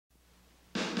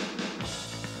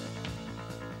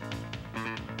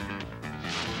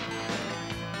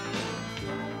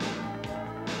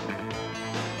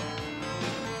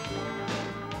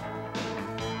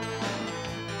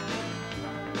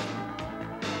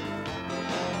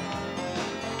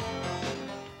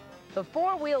The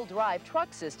four-wheel drive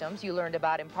truck systems you learned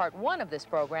about in Part 1 of this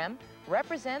program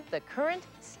represent the current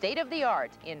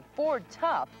state-of-the-art in Ford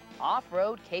Tough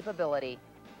off-road capability.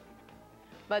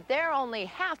 But they're only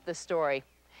half the story.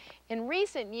 In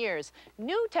recent years,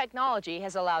 new technology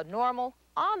has allowed normal,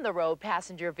 on-the-road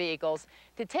passenger vehicles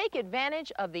to take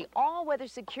advantage of the all-weather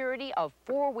security of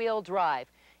four-wheel drive,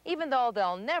 even though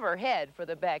they'll never head for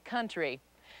the backcountry.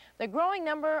 The growing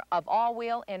number of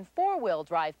all-wheel and four-wheel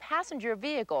drive passenger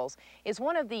vehicles is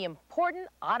one of the important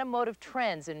automotive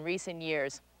trends in recent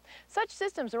years. Such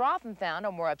systems are often found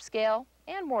on more upscale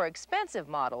and more expensive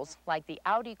models like the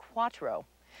Audi Quattro.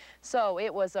 So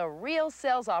it was a real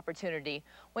sales opportunity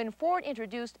when Ford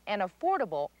introduced an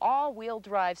affordable all-wheel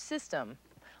drive system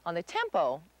on the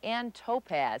Tempo and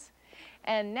Topaz.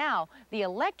 And now, the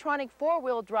electronic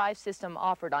four-wheel drive system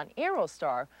offered on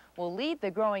Aerostar will lead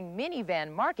the growing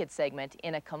minivan market segment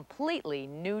in a completely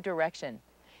new direction.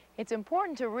 It's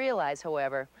important to realize,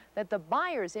 however, that the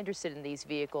buyers interested in these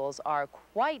vehicles are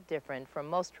quite different from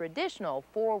most traditional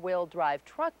four-wheel drive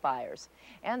truck buyers,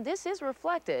 and this is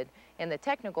reflected in the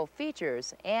technical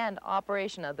features and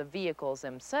operation of the vehicles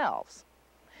themselves.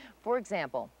 For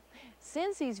example,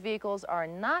 since these vehicles are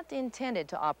not intended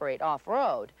to operate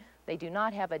off-road, they do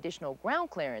not have additional ground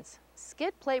clearance,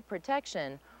 skid plate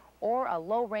protection, or a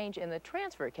low range in the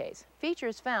transfer case,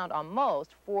 features found on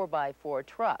most 4x4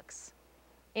 trucks.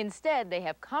 Instead, they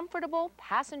have comfortable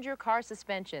passenger car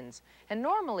suspensions and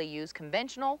normally use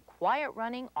conventional,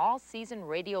 quiet-running, all-season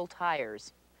radial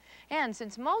tires. And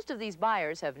since most of these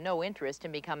buyers have no interest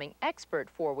in becoming expert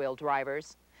four-wheel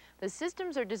drivers, the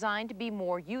systems are designed to be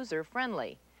more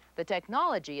user-friendly. The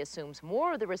technology assumes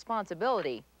more of the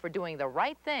responsibility for doing the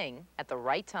right thing at the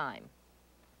right time.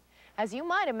 As you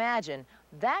might imagine,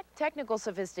 that technical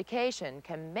sophistication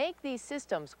can make these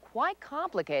systems quite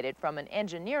complicated from an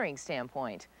engineering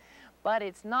standpoint, but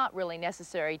it's not really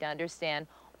necessary to understand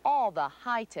all the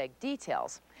high-tech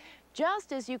details.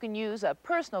 Just as you can use a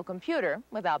personal computer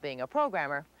without being a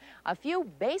programmer, a few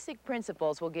basic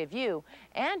principles will give you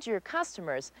and your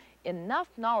customers enough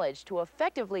knowledge to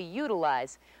effectively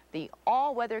utilize the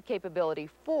all-weather capability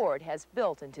Ford has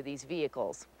built into these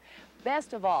vehicles.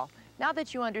 Best of all, now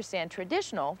that you understand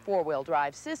traditional four-wheel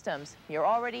drive systems, you're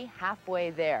already halfway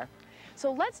there.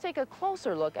 So let's take a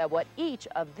closer look at what each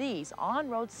of these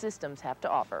on-road systems have to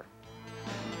offer.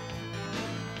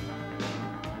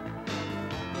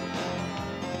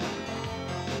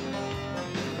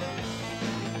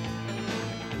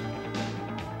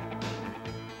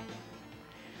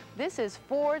 This is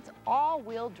Ford's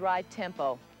all-wheel drive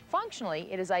Tempo. Functionally,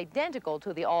 it is identical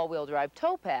to the all-wheel drive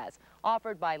Topaz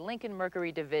offered by Lincoln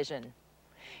Mercury Division.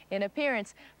 In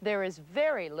appearance, there is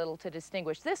very little to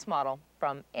distinguish this model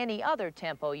from any other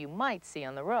Tempo you might see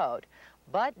on the road.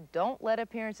 But don't let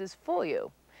appearances fool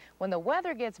you. When the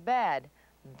weather gets bad,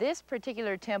 this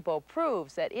particular Tempo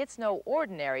proves that it's no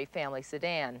ordinary family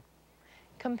sedan.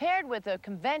 Compared with a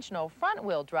conventional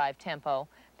front-wheel drive Tempo,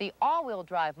 the all-wheel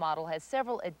drive model has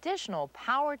several additional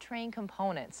powertrain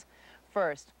components.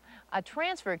 First, a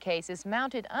transfer case is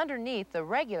mounted underneath the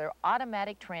regular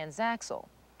automatic transaxle.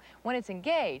 When it's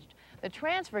engaged, the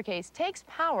transfer case takes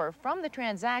power from the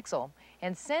transaxle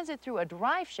and sends it through a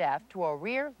drive shaft to a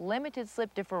rear limited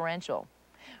slip differential.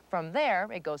 From there,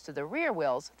 it goes to the rear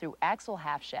wheels through axle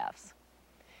half shafts.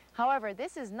 However,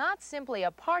 this is not simply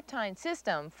a part-time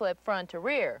system flipped front to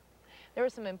rear. There are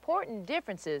some important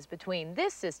differences between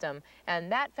this system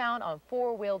and that found on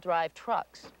four-wheel drive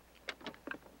trucks.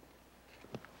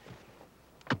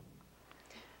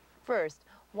 First,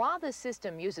 while the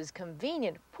system uses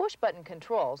convenient push-button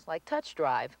controls like touch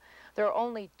drive, there are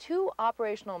only two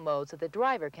operational modes that the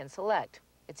driver can select.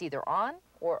 It's either on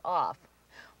or off.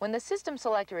 When the system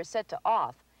selector is set to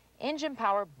off, engine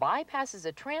power bypasses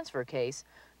the transfer case,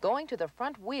 going to the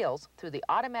front wheels through the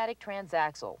automatic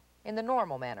transaxle in the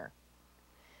normal manner.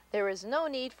 There is no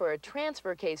need for a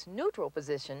transfer case neutral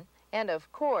position, and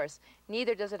of course,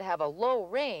 neither does it have a low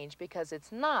range because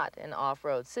it's not an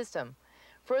off-road system.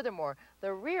 Furthermore,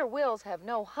 the rear wheels have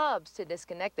no hubs to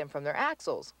disconnect them from their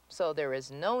axles, so there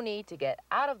is no need to get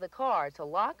out of the car to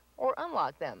lock or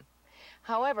unlock them.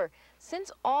 However,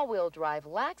 since all-wheel drive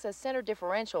lacks a center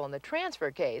differential in the transfer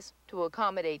case to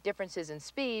accommodate differences in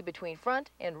speed between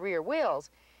front and rear wheels,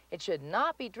 it should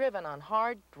not be driven on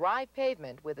hard, dry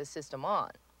pavement with the system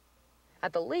on.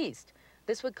 At the least,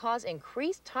 this would cause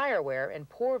increased tire wear and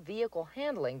poor vehicle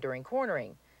handling during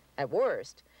cornering. At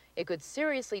worst, it could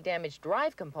seriously damage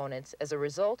drive components as a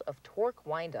result of torque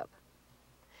windup.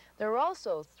 There are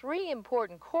also three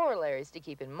important corollaries to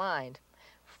keep in mind.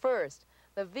 First,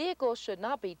 the vehicle should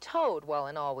not be towed while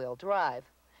in all-wheel drive.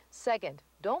 Second,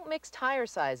 don't mix tire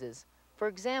sizes. For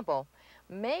example,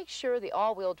 make sure the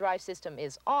all-wheel drive system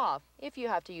is off if you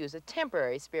have to use a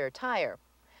temporary spare tire.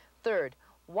 Third,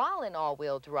 while in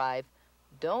all-wheel drive,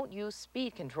 don't use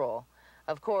speed control.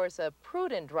 Of course, a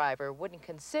prudent driver wouldn't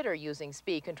consider using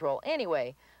speed control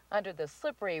anyway, under the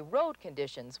slippery road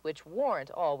conditions which warrant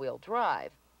all-wheel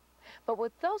drive. But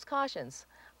with those cautions,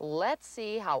 let's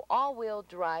see how all-wheel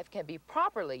drive can be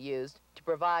properly used to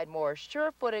provide more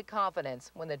sure-footed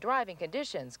confidence when the driving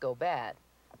conditions go bad.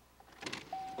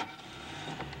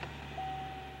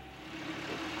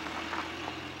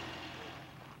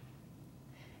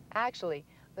 Actually,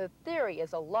 the theory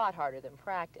is a lot harder than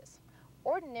practice.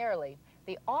 Ordinarily,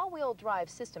 the all-wheel drive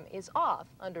system is off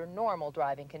under normal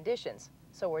driving conditions,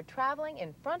 so we're traveling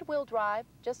in front-wheel drive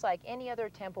just like any other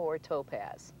Tempo or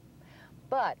Topaz.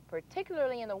 But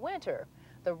particularly in the winter,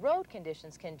 the road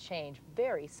conditions can change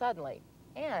very suddenly,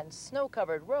 and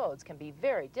snow-covered roads can be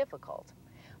very difficult.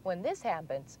 When this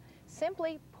happens,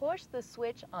 simply push the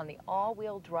switch on the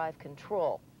all-wheel drive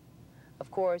control.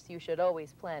 Of course, you should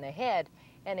always plan ahead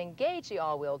and engage the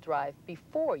all-wheel drive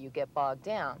before you get bogged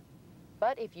down.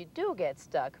 But if you do get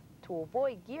stuck, to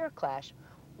avoid gear clash,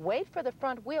 wait for the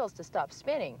front wheels to stop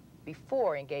spinning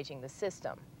before engaging the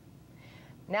system.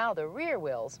 Now the rear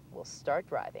wheels will start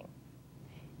driving.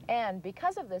 And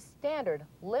because of the standard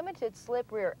limited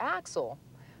slip rear axle,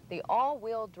 the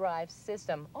all-wheel drive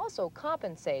system also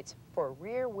compensates for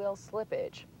rear wheel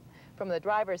slippage. From the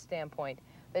driver's standpoint,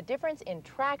 the difference in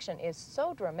traction is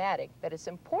so dramatic that it's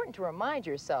important to remind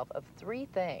yourself of three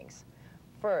things.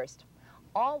 First,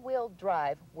 all-wheel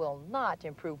drive will not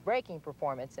improve braking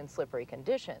performance in slippery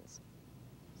conditions.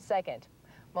 Second,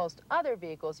 most other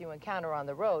vehicles you encounter on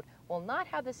the road will not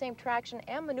have the same traction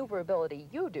and maneuverability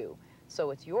you do,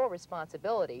 so it's your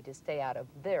responsibility to stay out of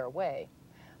their way.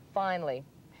 Finally,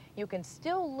 you can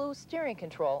still lose steering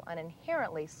control on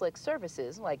inherently slick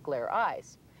surfaces like glare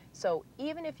ice. So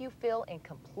even if you feel in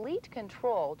complete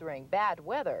control during bad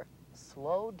weather,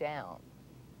 slow down.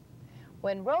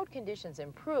 When road conditions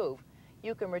improve,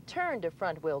 you can return to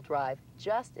front-wheel drive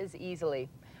just as easily.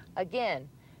 Again,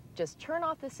 just turn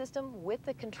off the system with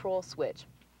the control switch.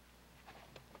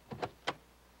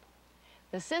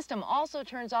 The system also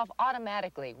turns off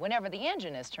automatically whenever the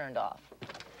engine is turned off.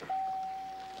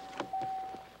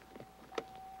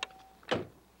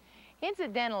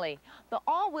 Incidentally, the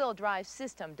all-wheel drive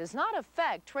system does not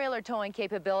affect trailer towing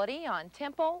capability on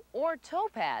Tempo or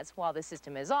Topaz while the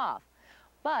system is off.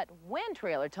 But when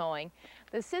trailer towing,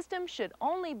 the system should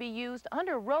only be used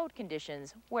under road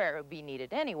conditions where it would be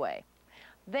needed anyway.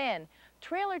 Then,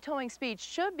 trailer towing speed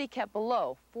should be kept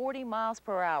below 40 miles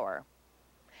per hour.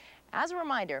 As a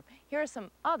reminder, here are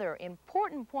some other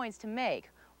important points to make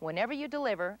whenever you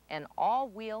deliver an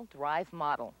all-wheel drive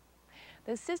model.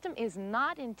 The system is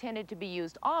not intended to be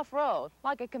used off-road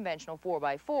like a conventional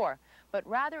 4x4, but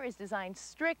rather is designed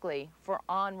strictly for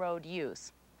on-road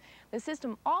use. The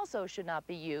system also should not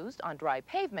be used on dry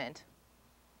pavement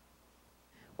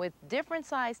with different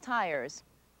size tires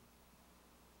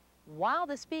while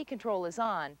the speed control is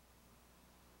on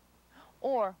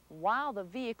or while the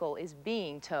vehicle is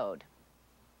being towed.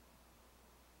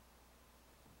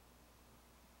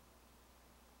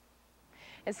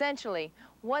 Essentially,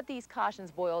 what these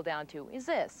cautions boil down to is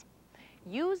this: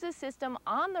 use the system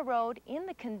on the road in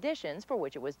the conditions for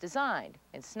which it was designed,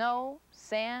 in snow,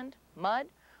 sand, mud,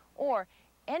 or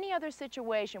any other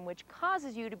situation which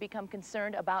causes you to become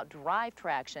concerned about drive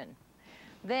traction.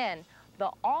 Then, the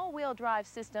all-wheel drive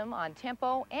system on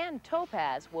Tempo and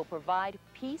Topaz will provide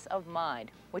peace of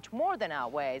mind, which more than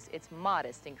outweighs its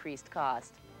modest increased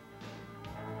cost.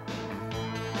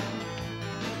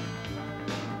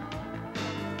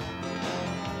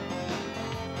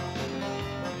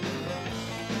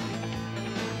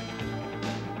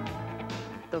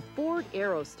 The Ford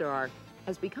Aerostar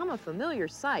has become a familiar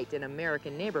sight in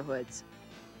American neighborhoods.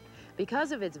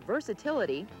 Because of its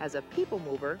versatility as a people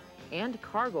mover and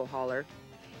cargo hauler,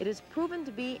 it has proven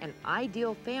to be an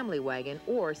ideal family wagon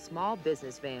or small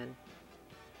business van.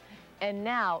 And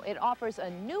now it offers a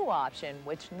new option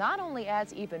which not only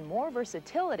adds even more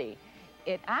versatility,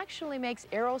 it actually makes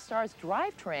Aerostar's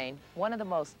drivetrain one of the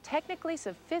most technically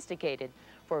sophisticated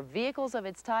for vehicles of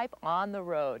its type on the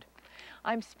road.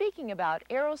 I'm speaking about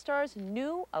Aerostar's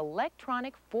new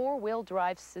electronic four-wheel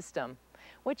drive system,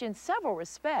 which in several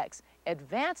respects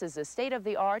advances the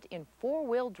state-of-the-art in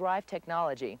four-wheel drive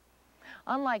technology.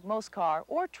 Unlike most car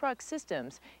or truck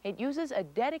systems, it uses a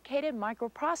dedicated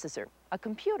microprocessor, a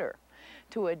computer,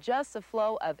 to adjust the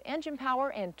flow of engine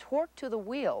power and torque to the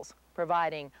wheels,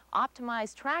 providing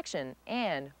optimized traction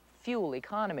and fuel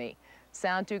economy.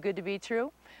 Sound too good to be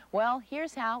true? Well,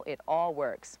 here's how it all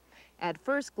works. At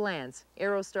first glance,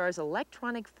 Aerostar's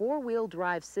electronic four-wheel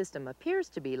drive system appears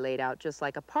to be laid out just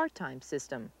like a part-time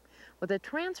system, with a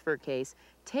transfer case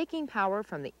taking power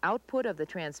from the output of the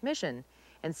transmission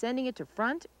and sending it to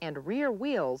front and rear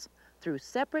wheels through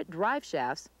separate drive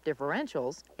shafts,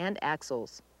 differentials, and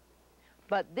axles.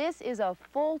 But this is a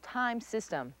full-time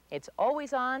system. It's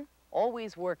always on,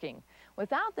 always working,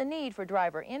 without the need for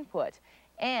driver input,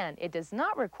 and it does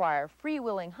not require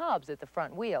freewheeling hubs at the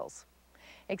front wheels.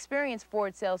 Experienced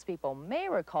Ford salespeople may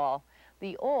recall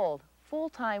the old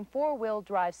full-time four-wheel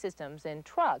drive systems in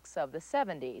trucks of the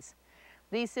 70s.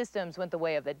 These systems went the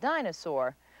way of the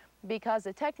dinosaur because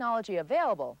the technology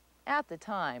available at the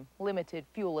time limited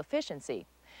fuel efficiency.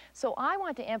 So I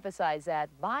want to emphasize that,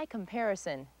 by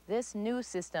comparison, this new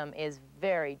system is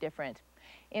very different.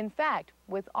 In fact,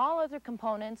 with all other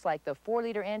components like the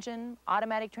 4-liter engine,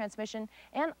 automatic transmission,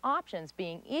 and options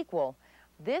being equal,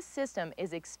 this system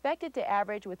is expected to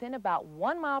average within about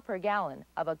 1 mile per gallon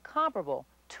of a comparable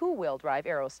two-wheel drive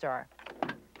Aerostar.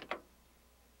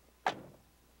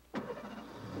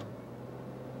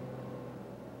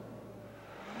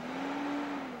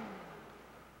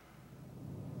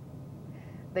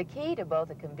 The key to both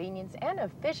the convenience and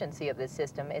efficiency of this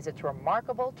system is its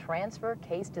remarkable transfer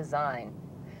case design.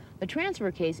 The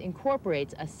transfer case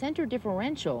incorporates a center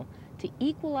differential to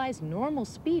equalize normal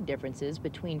speed differences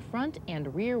between front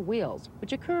and rear wheels,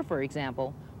 which occur, for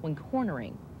example, when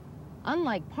cornering.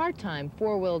 Unlike part-time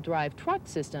four-wheel drive truck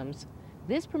systems,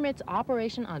 this permits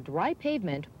operation on dry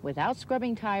pavement without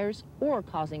scrubbing tires or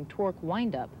causing torque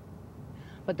windup.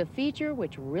 But the feature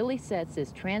which really sets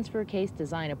this transfer case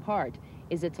design apart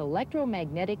is its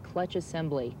electromagnetic clutch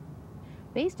assembly.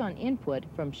 Based on input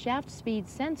from shaft speed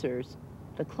sensors,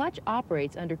 the clutch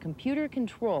operates under computer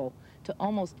control to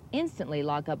almost instantly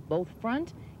lock up both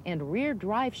front and rear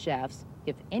drive shafts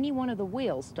if any one of the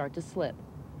wheels start to slip.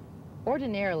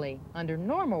 Ordinarily, under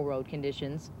normal road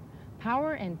conditions,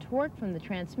 power and torque from the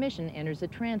transmission enters the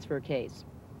transfer case,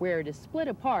 where it is split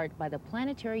apart by the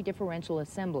planetary differential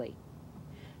assembly.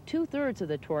 2/3 of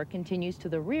the torque continues to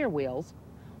the rear wheels,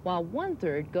 while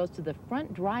 1/3 goes to the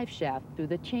front drive shaft through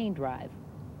the chain drive.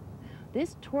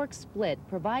 This torque split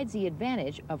provides the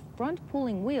advantage of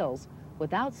front-pulling wheels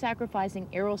without sacrificing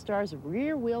Aerostar's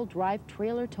rear-wheel drive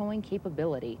trailer towing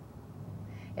capability.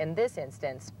 In this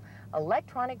instance,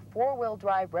 electronic four-wheel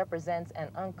drive represents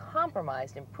an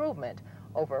uncompromised improvement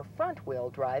over front-wheel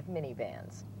drive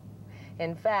minivans.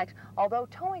 In fact, although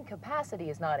towing capacity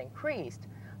is not increased,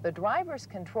 the driver's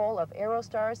control of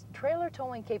Aerostar's trailer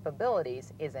towing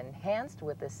capabilities is enhanced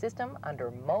with the system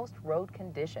under most road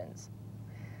conditions.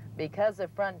 Because the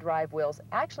front drive wheels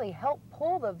actually help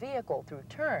pull the vehicle through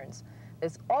turns,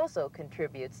 this also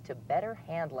contributes to better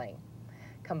handling.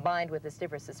 Combined with the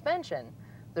stiffer suspension,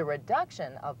 the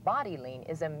reduction of body lean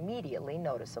is immediately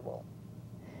noticeable.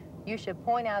 You should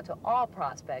point out to all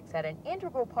prospects that an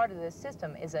integral part of this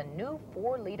system is a new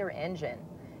 4-liter engine.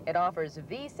 It offers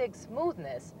V6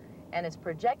 smoothness and is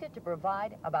projected to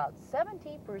provide about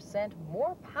 17%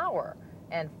 more power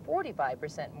and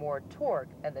 45% more torque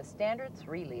than the standard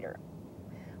 3-liter.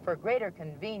 For greater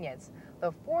convenience,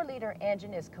 the 4-liter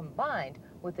engine is combined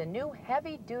with the new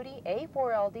heavy-duty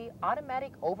A4LD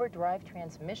automatic overdrive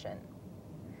transmission.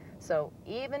 So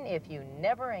even if you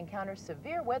never encounter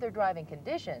severe weather driving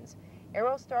conditions,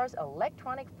 Aerostar's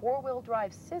electronic four-wheel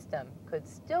drive system could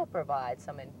still provide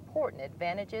some important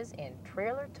advantages in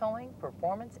trailer towing,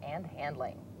 performance, and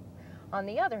handling. On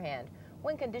the other hand,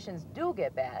 when conditions do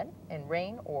get bad, in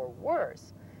rain or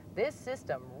worse, this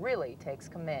system really takes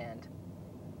command.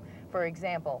 For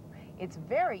example, it's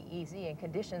very easy in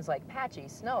conditions like patchy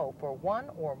snow for one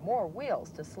or more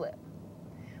wheels to slip.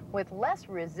 With less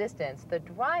resistance, the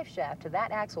drive shaft to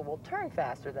that axle will turn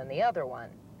faster than the other one.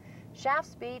 Shaft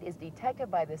speed is detected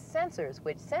by the sensors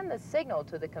which send the signal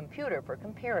to the computer for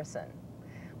comparison.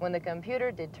 When the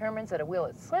computer determines that a wheel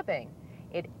is slipping,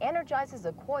 it energizes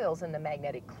the coils in the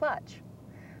magnetic clutch.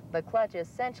 The clutch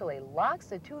essentially locks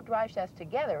the two drive shafts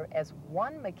together as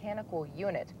one mechanical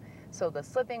unit, so the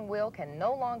slipping wheel can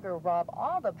no longer rob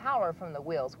all the power from the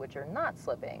wheels which are not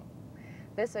slipping.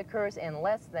 This occurs in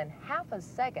less than half a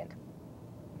second.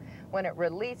 When it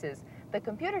releases, the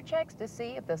computer checks to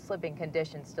see if the slipping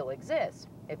condition still exists.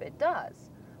 If it does,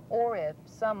 or if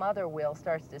some other wheel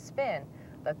starts to spin,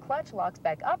 the clutch locks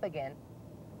back up again.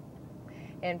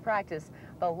 In practice,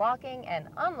 the locking and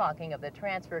unlocking of the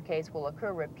transfer case will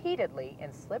occur repeatedly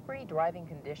in slippery driving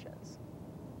conditions.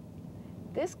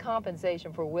 This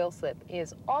compensation for wheel slip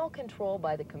is all controlled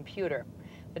by the computer.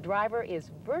 The driver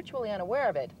is virtually unaware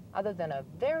of it, other than a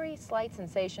very slight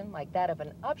sensation like that of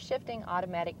an upshifting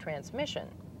automatic transmission.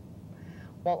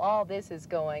 While all this is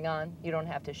going on, you don't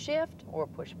have to shift or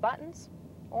push buttons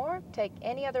or take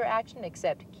any other action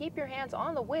except keep your hands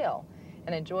on the wheel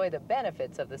and enjoy the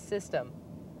benefits of the system.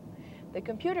 The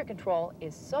computer control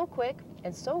is so quick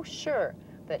and so sure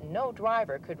that no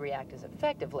driver could react as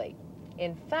effectively.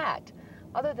 In fact,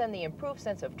 other than the improved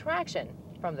sense of traction,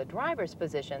 from the driver's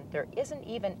position, there isn't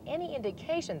even any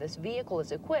indication this vehicle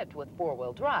is equipped with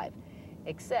four-wheel drive,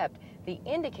 except the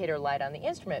indicator light on the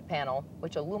instrument panel,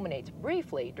 which illuminates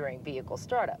briefly during vehicle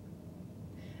startup.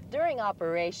 During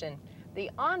operation,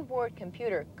 the onboard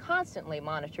computer constantly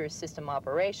monitors system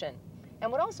operation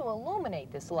and would also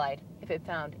illuminate this light if it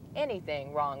found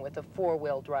anything wrong with the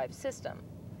four-wheel drive system.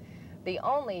 The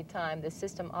only time the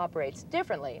system operates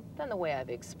differently than the way I've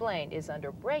explained is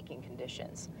under braking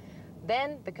conditions.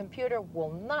 Then the computer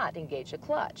will not engage the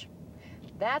clutch.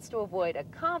 That's to avoid a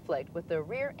conflict with the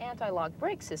rear anti-lock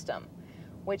brake system,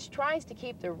 which tries to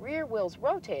keep the rear wheels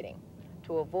rotating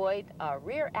to avoid a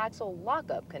rear axle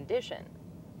lockup condition.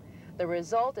 The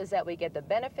result is that we get the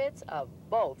benefits of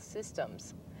both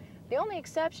systems. The only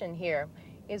exception here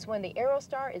is when the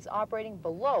Aerostar is operating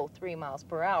below 3 miles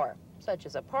per hour, such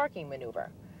as a parking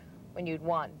maneuver, when you'd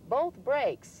want both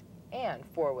brakes and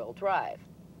four-wheel drive.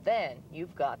 Then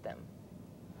you've got them.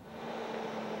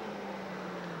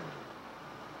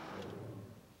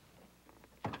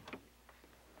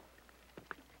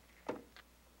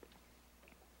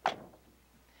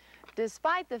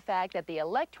 Despite the fact that the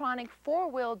electronic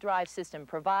four-wheel drive system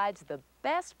provides the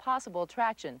best possible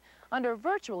traction under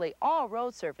virtually all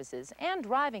road surfaces and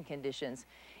driving conditions,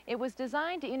 it was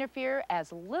designed to interfere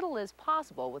as little as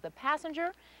possible with the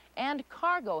passenger and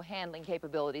cargo handling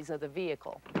capabilities of the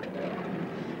vehicle.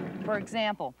 For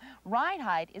example, ride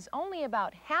height is only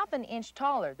about ½ an inch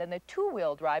taller than the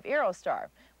two-wheel drive Aerostar,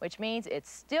 which means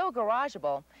it's still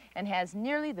garageable and has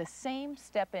nearly the same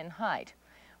step-in height.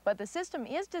 But the system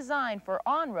is designed for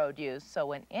on-road use,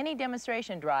 so in any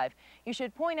demonstration drive, you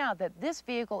should point out that this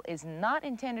vehicle is not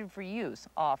intended for use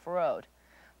off-road.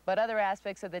 But other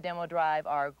aspects of the demo drive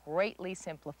are greatly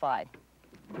simplified.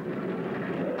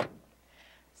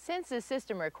 Since the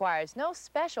system requires no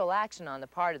special action on the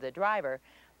part of the driver,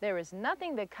 there is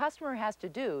nothing the customer has to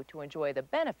do to enjoy the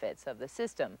benefits of the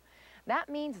system. That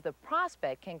means the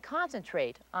prospect can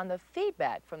concentrate on the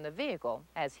feedback from the vehicle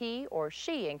as he or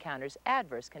she encounters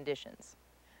adverse conditions.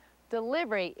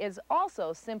 Delivery is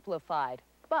also simplified,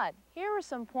 but here are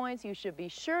some points you should be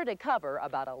sure to cover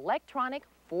about electronic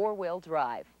four-wheel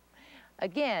drive.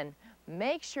 Again,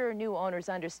 make sure new owners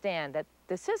understand that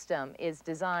the system is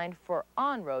designed for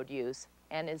on-road use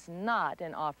and is not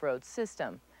an off-road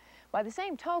system. By the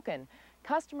same token,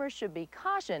 customers should be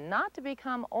cautioned not to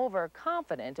become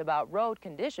overconfident about road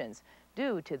conditions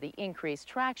due to the increased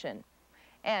traction.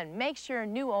 And make sure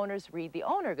new owners read the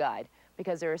owner guide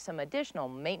because there are some additional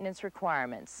maintenance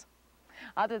requirements.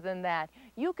 Other than that,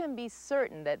 you can be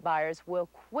certain that buyers will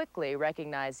quickly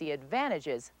recognize the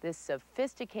advantages this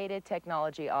sophisticated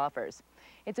technology offers.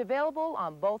 It's available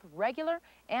on both regular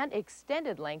and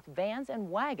extended length vans and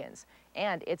wagons,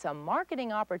 and it's a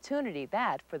marketing opportunity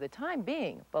that, for the time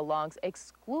being, belongs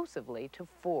exclusively to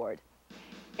Ford.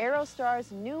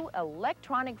 Aerostar's new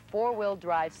electronic four-wheel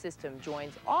drive system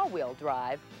joins all-wheel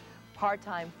drive,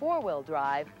 part-time four-wheel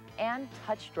drive, and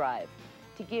touch drive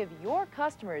to give your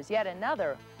customers yet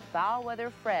another foul-weather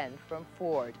friend from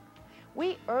Ford.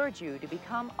 We urge you to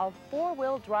become a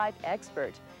four-wheel drive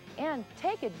expert and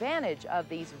take advantage of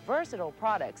these versatile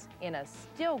products in a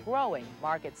still growing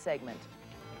market segment.